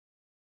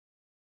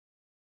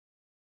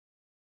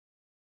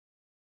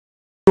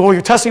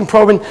you're testing,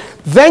 probing,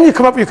 then you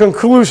come up with your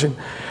conclusion.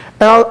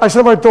 And I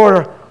said to my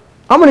daughter,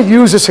 I'm going to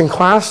use this in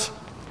class,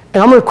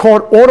 and I'm going to call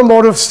it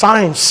automotive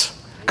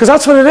science, because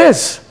that's what it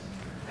is.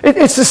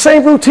 It's the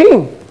same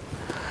routine.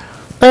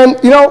 And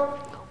you know,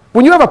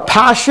 when you have a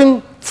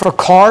passion for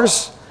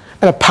cars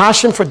and a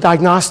passion for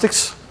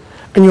diagnostics,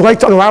 and you like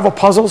to unravel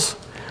puzzles,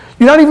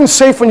 you're not even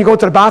safe when you go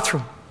to the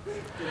bathroom.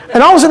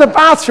 And I was in the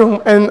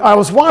bathroom, and I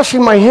was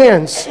washing my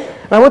hands,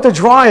 and I went to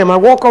dry them. I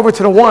walk over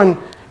to the one,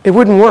 it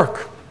wouldn't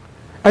work.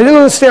 I didn't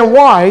understand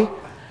why,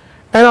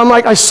 and I'm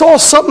like, I saw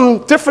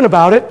something different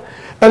about it,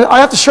 and I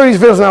have to show you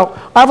these videos now.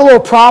 I have a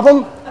little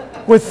problem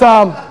with,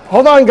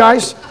 hold on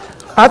guys,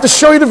 I have to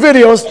show you the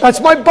videos.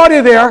 That's my buddy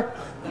there.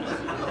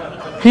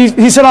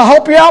 He said, I'll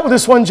help you out with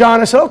this one,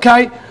 John. I said,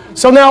 okay.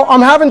 So now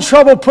I'm having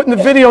trouble putting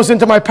the videos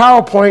into my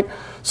PowerPoint,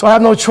 so I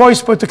have no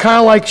choice but to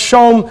kind of like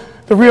show them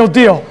the real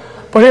deal.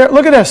 But here,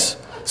 look at this.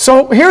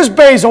 So here's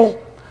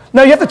Basil.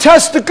 Now you have to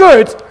test the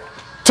good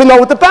to know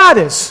what the bad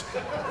is.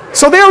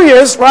 So there he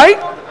is,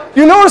 right?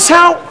 You notice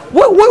how,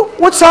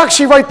 what's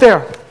actually right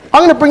there?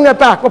 I'm going to bring that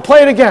back. We'll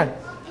play it again.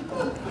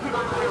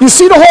 You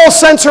see the whole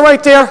sensor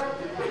right there?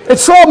 It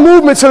saw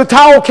movement, so the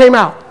towel came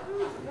out.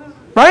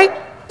 Right?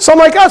 So I'm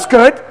like, that's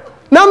good.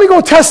 Now let me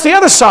go test the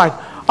other side.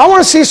 I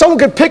want to see if someone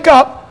can pick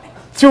up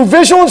through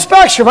visual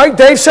inspection, right?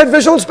 Dave said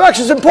visual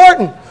inspection is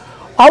important.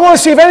 I want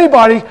to see if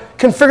anybody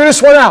can figure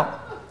this one out.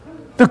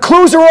 The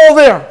clues are all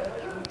there.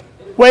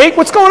 Wait,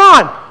 what's going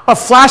on? A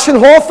flash and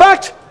Hall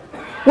effect?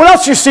 What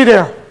else do you see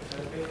there?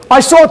 I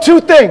saw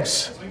two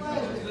things.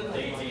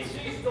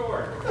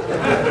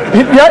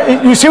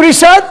 Yeah, you see what he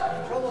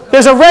said?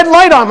 There's a red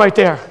light on right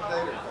there.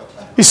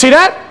 You see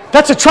that?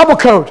 That's a trouble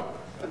code.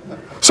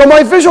 So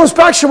my visual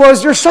inspection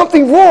was, there's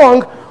something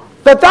wrong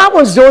that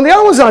one's doing, the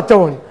other one's not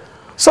doing.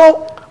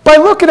 So by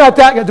looking at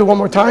that, I gotta do it one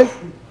more time.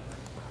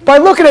 By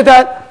looking at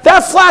that,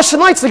 that flashing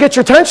light's to get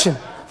your attention.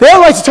 The other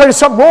light's to tell you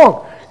something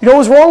wrong. You know what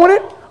was wrong with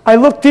it? I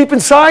looked deep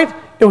inside,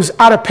 it was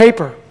out of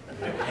paper.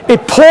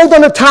 It pulled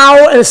on the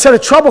towel and it said a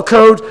trouble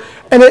code,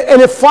 and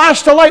it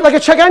flashed the light like a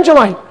check engine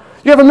light.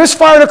 You ever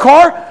misfire in a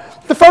car?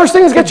 The first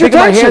thing is get your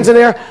attention. My hands in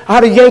there, I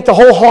had to yank the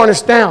whole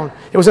harness down.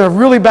 It was in a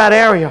really bad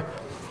area.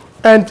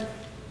 And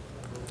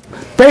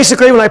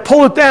basically, when I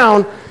pulled it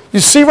down, you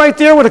see right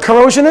there where the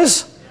corrosion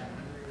is?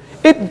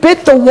 It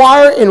bit the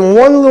wire in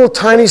one little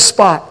tiny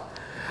spot.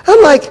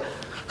 I'm like,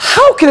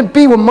 how can it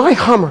be with my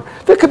Hummer?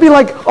 There could be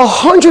like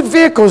 100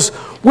 vehicles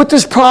with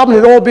this problem,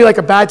 it'd all be like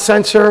a bad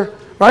sensor,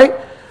 right?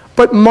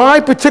 But my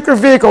particular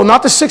vehicle,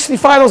 not the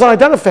 65 those on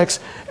Identifix,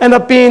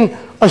 ended up being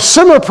a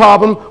similar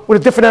problem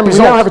with a different end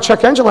result. Now I have a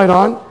check engine light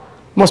on.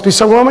 Must be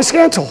somewhere on my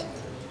scan tool.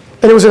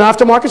 And it was an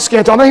aftermarket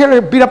scan tool. I'm not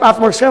here to beat up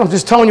aftermarket scan tool. I'm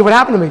just telling you what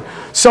happened to me.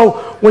 So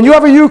when you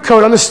have a U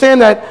code,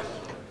 understand that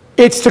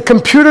it's the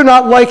computer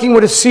not liking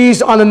what it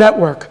sees on the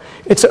network.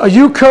 It's a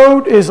U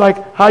code is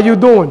like, how you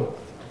doing?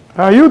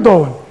 How you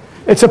doing?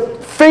 It's a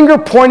finger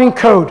pointing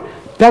code.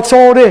 That's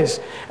all it is.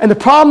 And the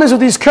problem is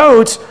with these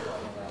codes,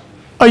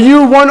 a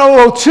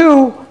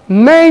U1002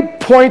 may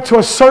point to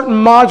a certain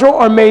module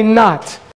or may not.